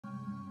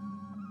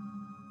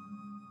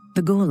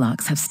The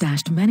Gorloks have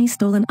stashed many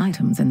stolen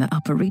items in the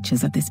upper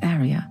reaches of this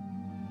area.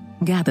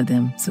 Gather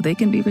them so they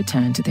can be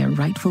returned to their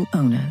rightful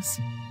owners.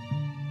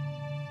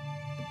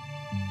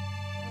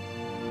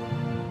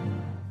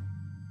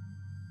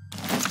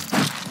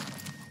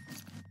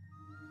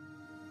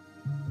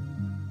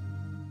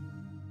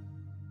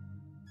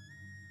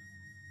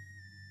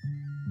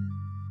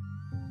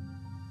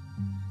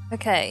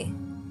 Okay.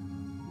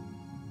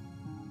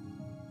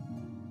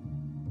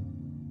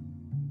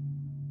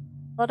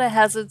 A lot of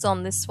hazards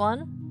on this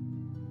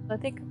one. I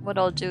think what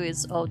I'll do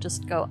is I'll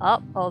just go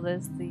up. Oh,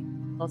 there's the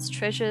lost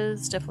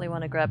treasures. Definitely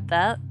want to grab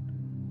that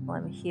while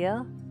I'm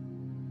here.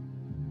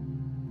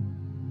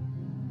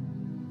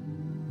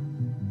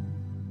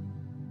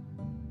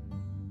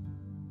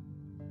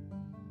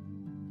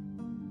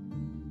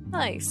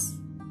 Nice.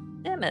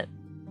 Damn it.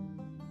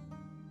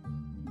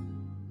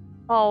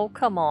 Oh,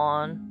 come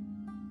on.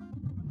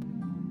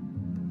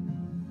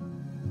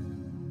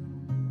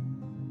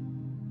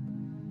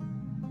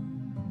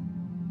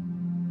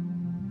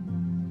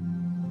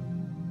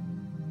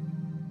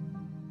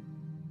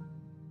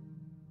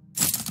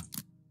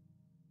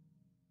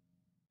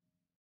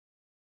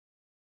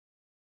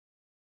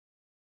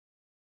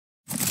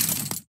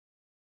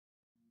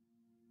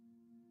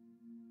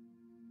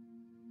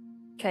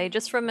 Okay,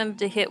 just remember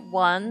to hit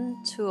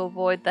 1 to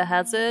avoid the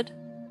hazard,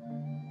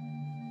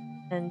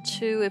 and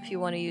 2 if you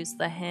want to use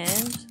the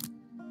hand.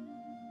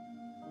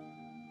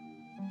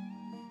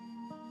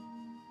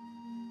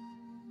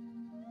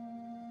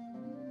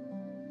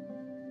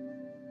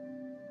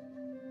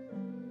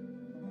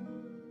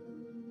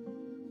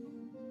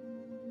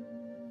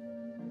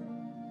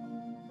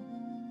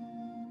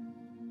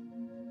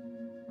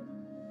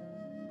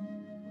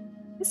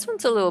 This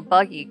one's a little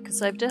buggy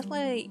because I've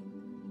definitely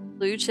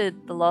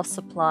looted the lost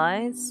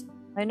supplies.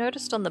 I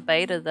noticed on the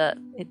beta that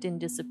it didn't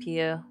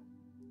disappear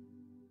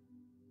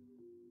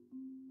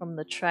from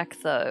the track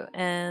though,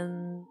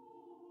 and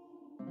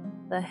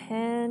the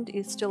hand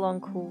is still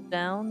on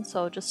cooldown,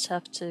 so I'll just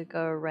have to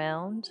go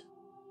around.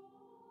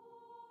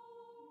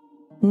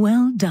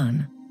 Well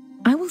done.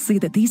 I will see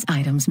that these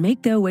items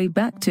make their way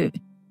back to...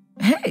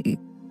 Hey,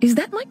 is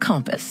that my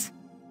compass?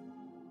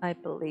 I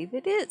believe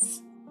it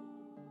is.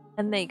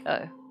 And there you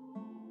go.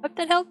 Hope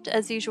that helped.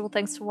 As usual,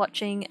 thanks for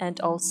watching, and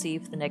I'll see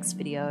you for the next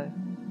video.